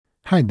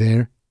Hi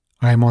there,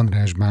 I'm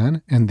András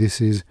Bán and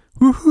this is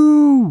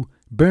Woohoo!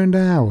 Burned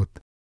Out,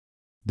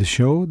 the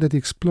show that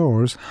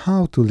explores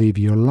how to live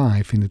your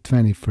life in the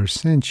 21st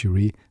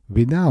century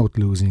without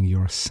losing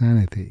your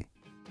sanity.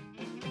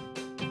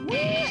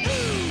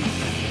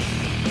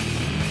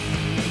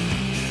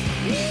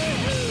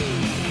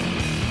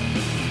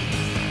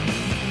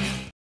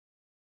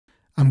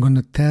 I'm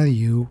gonna tell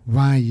you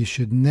why you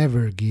should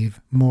never give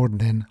more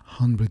than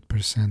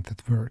 100%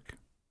 at work.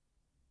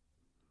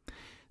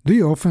 Do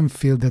you often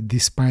feel that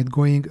despite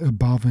going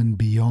above and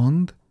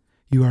beyond,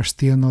 you are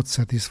still not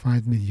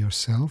satisfied with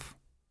yourself?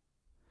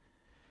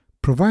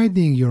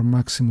 Providing your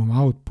maximum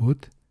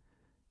output,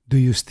 do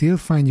you still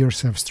find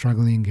yourself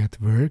struggling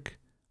at work,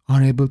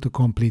 unable to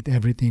complete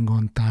everything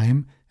on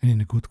time and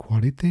in good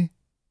quality?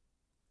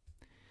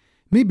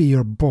 Maybe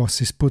your boss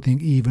is putting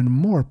even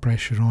more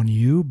pressure on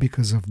you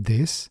because of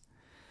this,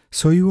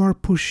 so you are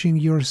pushing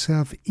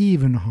yourself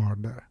even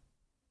harder.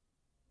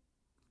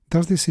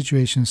 Does this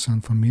situation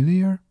sound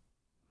familiar?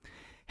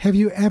 Have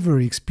you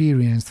ever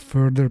experienced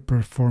further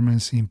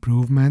performance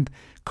improvement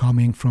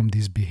coming from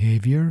this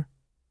behavior?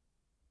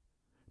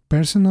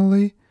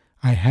 Personally,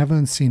 I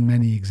haven't seen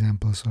many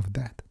examples of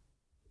that.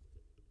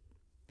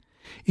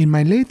 In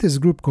my latest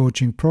group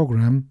coaching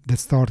program that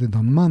started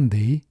on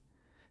Monday,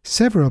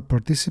 several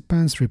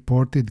participants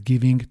reported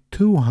giving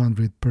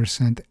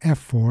 200%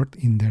 effort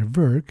in their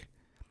work,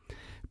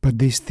 but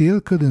they still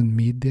couldn't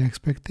meet the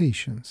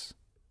expectations.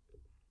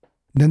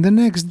 Then the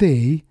next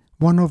day,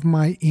 one of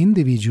my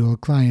individual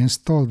clients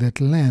told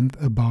at length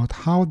about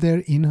how their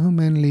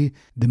inhumanly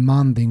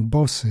demanding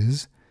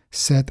bosses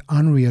set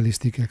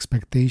unrealistic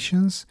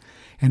expectations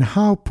and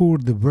how poor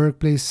the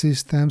workplace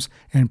systems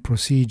and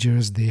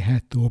procedures they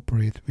had to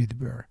operate with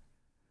were.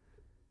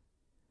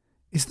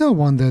 It's no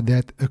wonder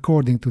that,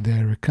 according to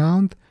their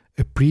account,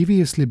 a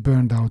previously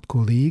burned out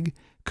colleague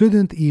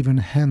couldn't even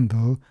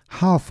handle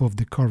half of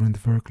the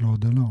current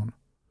workload alone.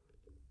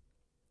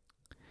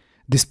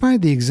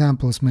 Despite the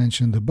examples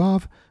mentioned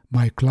above,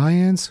 my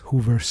clients who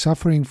were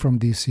suffering from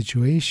these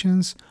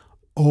situations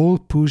all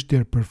pushed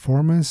their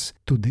performance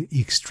to the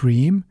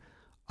extreme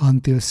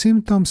until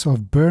symptoms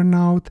of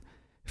burnout,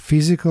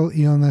 physical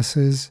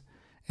illnesses,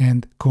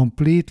 and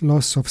complete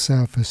loss of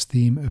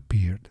self-esteem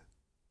appeared.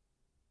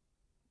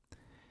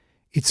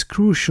 It's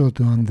crucial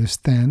to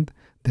understand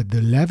that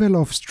the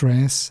level of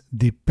stress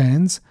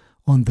depends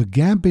on the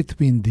gap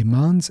between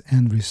demands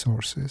and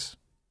resources.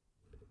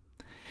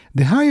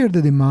 The higher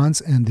the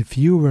demands and the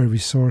fewer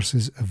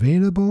resources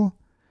available,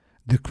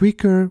 the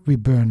quicker we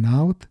burn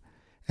out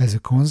as a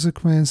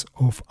consequence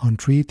of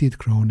untreated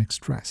chronic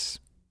stress.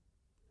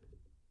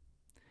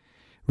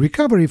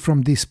 Recovery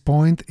from this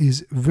point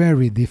is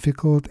very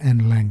difficult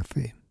and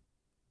lengthy.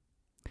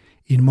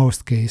 In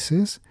most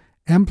cases,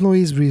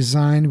 employees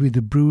resign with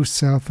a bruised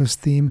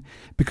self-esteem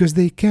because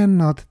they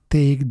cannot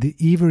take the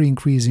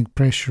ever-increasing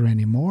pressure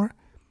anymore,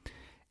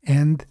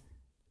 and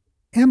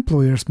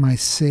employers might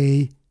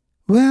say,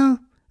 well,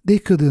 they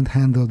couldn't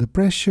handle the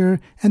pressure,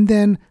 and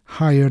then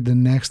hire the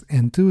next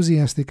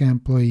enthusiastic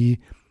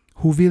employee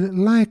who will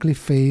likely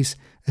face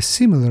a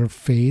similar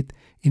fate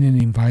in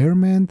an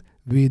environment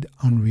with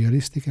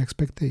unrealistic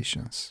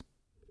expectations.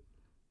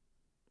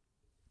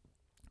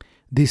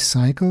 This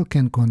cycle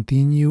can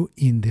continue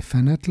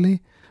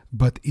indefinitely,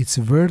 but it's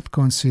worth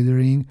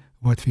considering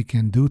what we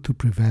can do to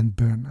prevent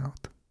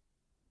burnout.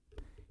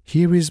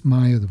 Here is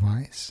my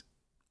advice.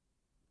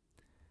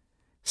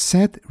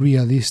 Set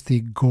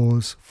realistic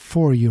goals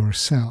for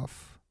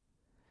yourself,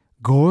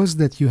 goals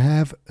that you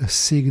have a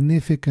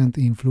significant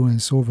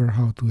influence over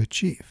how to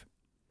achieve.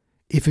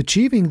 If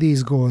achieving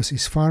these goals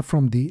is far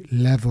from the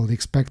level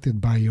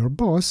expected by your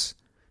boss,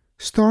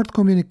 start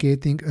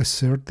communicating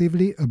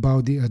assertively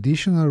about the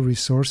additional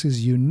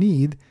resources you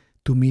need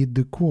to meet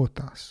the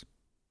quotas.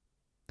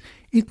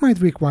 It might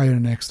require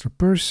an extra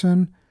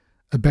person,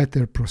 a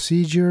better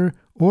procedure,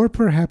 or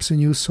perhaps a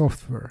new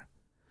software.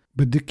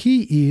 But the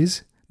key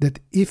is that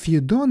if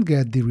you don't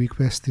get the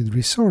requested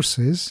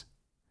resources,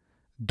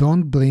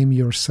 don't blame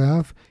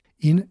yourself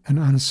in an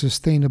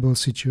unsustainable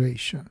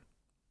situation.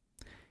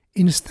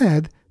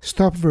 Instead,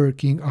 stop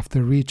working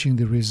after reaching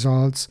the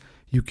results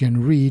you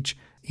can reach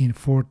in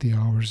 40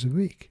 hours a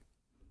week.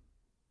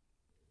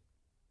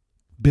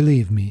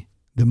 Believe me,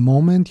 the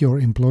moment your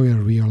employer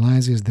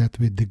realizes that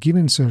with the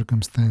given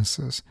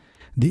circumstances,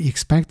 the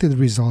expected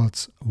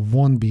results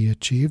won't be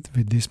achieved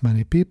with this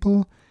many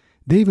people,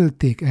 they will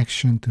take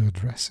action to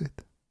address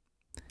it.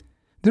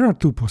 There are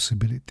two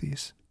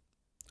possibilities.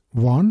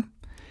 One,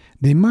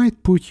 they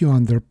might put you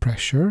under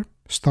pressure,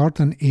 start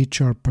an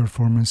HR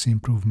performance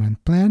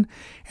improvement plan,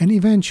 and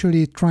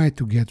eventually try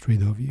to get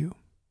rid of you.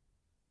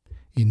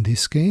 In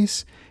this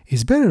case,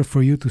 it's better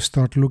for you to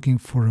start looking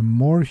for a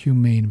more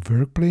humane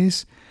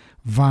workplace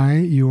while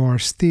you are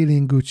still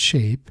in good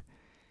shape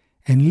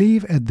and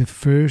leave at the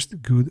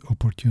first good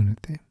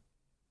opportunity.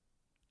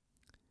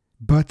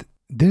 But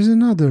there's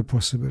another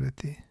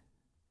possibility.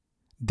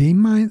 They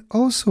might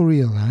also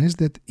realize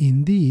that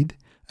indeed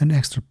an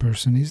extra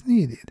person is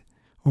needed,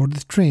 or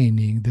the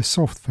training, the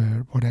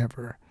software,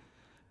 whatever.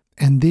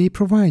 and they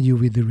provide you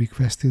with the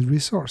requested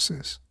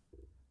resources.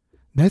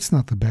 That's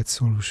not a bad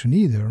solution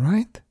either,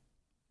 right?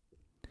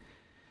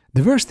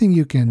 The worst thing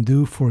you can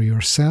do for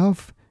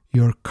yourself,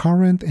 your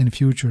current and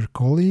future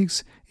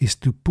colleagues, is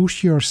to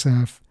push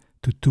yourself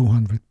to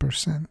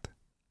 200%.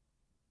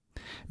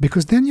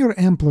 Because then your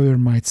employer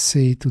might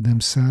say to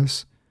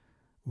themselves,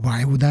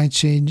 why would I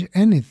change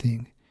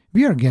anything?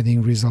 We are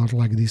getting results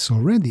like this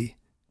already.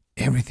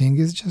 Everything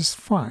is just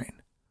fine.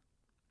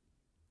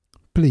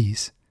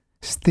 Please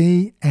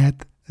stay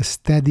at a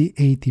steady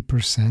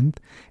 80%,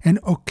 and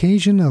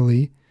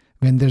occasionally,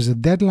 when there's a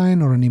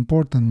deadline or an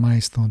important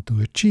milestone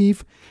to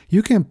achieve,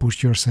 you can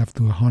push yourself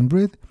to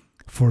 100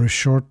 for a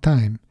short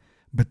time,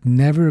 but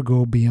never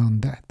go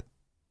beyond that.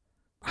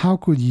 How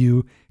could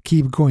you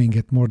keep going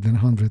at more than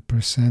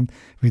 100%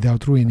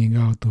 without running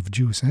out of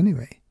juice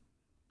anyway?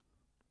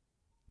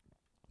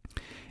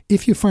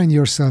 If you find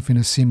yourself in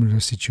a similar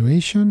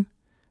situation,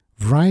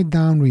 write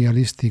down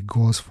realistic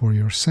goals for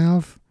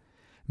yourself,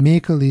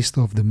 make a list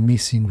of the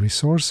missing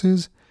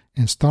resources,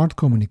 and start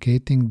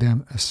communicating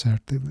them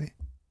assertively.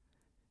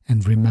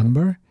 And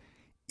remember,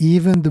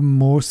 even the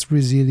most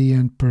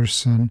resilient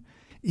person,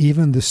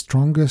 even the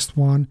strongest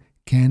one,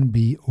 can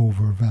be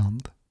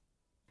overwhelmed.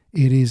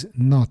 It is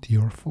not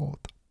your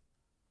fault.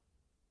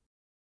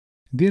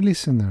 Dear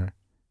listener,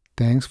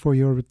 thanks for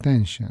your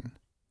attention.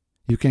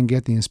 You can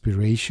get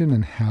inspiration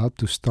and help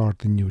to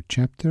start a new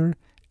chapter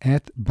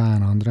at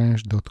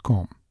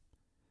banandras.com.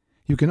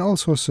 You can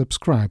also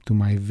subscribe to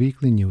my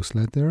weekly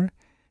newsletter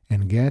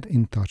and get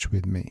in touch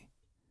with me.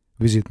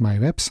 Visit my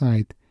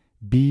website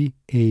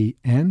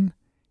banandras.com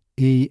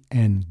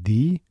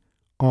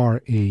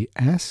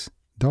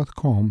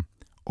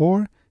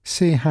or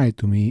say hi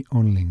to me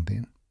on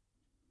LinkedIn.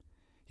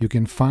 You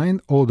can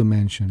find all the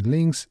mentioned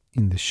links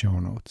in the show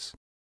notes.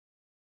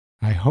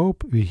 I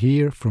hope we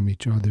hear from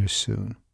each other soon.